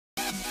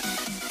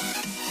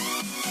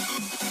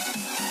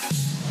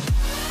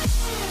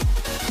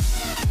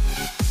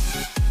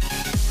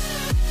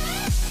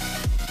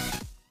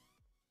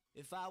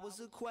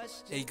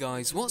Hey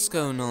guys, what's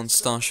going on?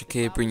 StarStruck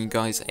here, bringing you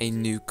guys a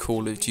new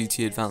Call of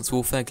Duty Advanced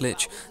Warfare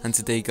glitch. And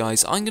today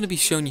guys, I'm going to be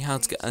showing you how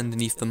to get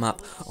underneath the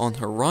map on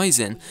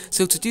Horizon.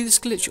 So to do this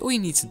glitch, all you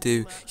need to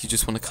do, you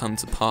just want to come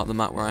to part of the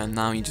map where I am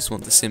now. You just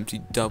want to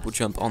simply double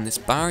jump on this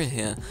barrier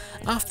here.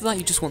 After that,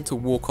 you just want to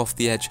walk off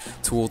the edge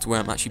towards where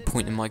I'm actually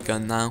pointing my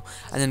gun now.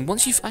 And then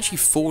once you've actually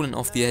fallen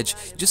off the edge,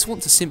 you just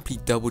want to simply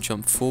double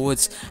jump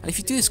forwards. And if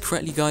you do this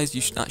correctly guys,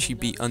 you should actually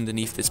be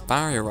underneath this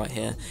barrier right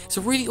here. It's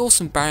a really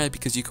awesome barrier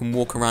because you can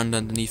walk around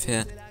underneath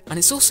here, and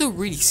it's also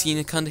really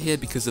scenic under here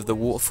because of the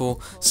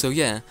waterfall. So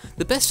yeah,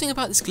 the best thing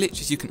about this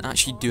glitch is you can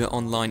actually do it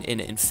online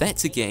in an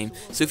infected game.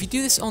 So if you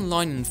do this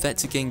online in an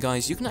infected game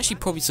guys, you can actually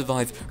probably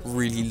survive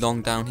really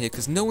long down here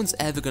because no one's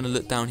ever going to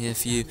look down here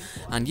for you.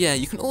 And yeah,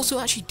 you can also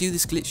actually do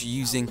this glitch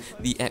using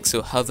the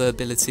exo hover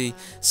ability.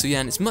 So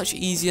yeah, and it's much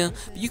easier,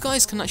 but you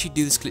guys can actually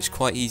do this glitch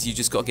quite easy. You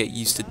just got to get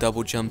used to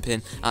double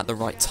jumping at the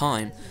right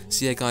time.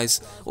 So yeah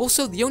guys,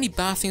 also the only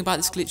bad thing about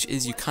this glitch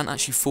is you can't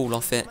actually fall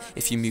off it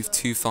if you move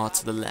too far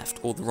to the left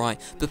or the right.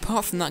 But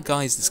apart from that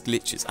guys, this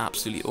glitch is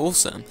absolutely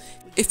awesome.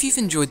 If you've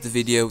enjoyed the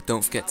video,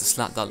 don't forget to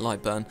slap that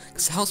like button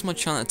because it helps my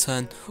channel to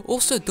turn.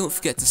 Also don't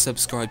forget to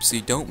subscribe so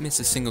you don't miss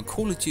a single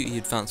Call of Duty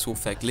Advanced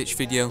Warfare glitch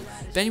video.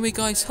 But anyway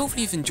guys,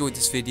 hopefully you've enjoyed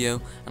this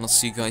video and I'll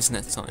see you guys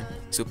next time.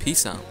 So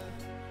peace out.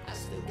 I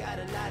still got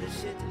a lot of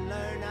shit to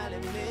learn, I'll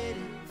admit it.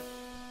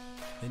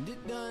 And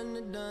it done.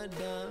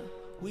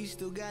 We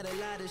still got a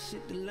lot of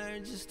shit to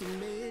learn, just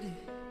admit it.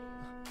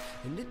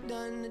 And it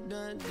done.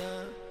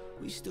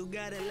 We still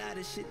got a lot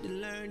of shit to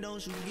learn,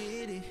 don't you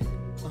get it?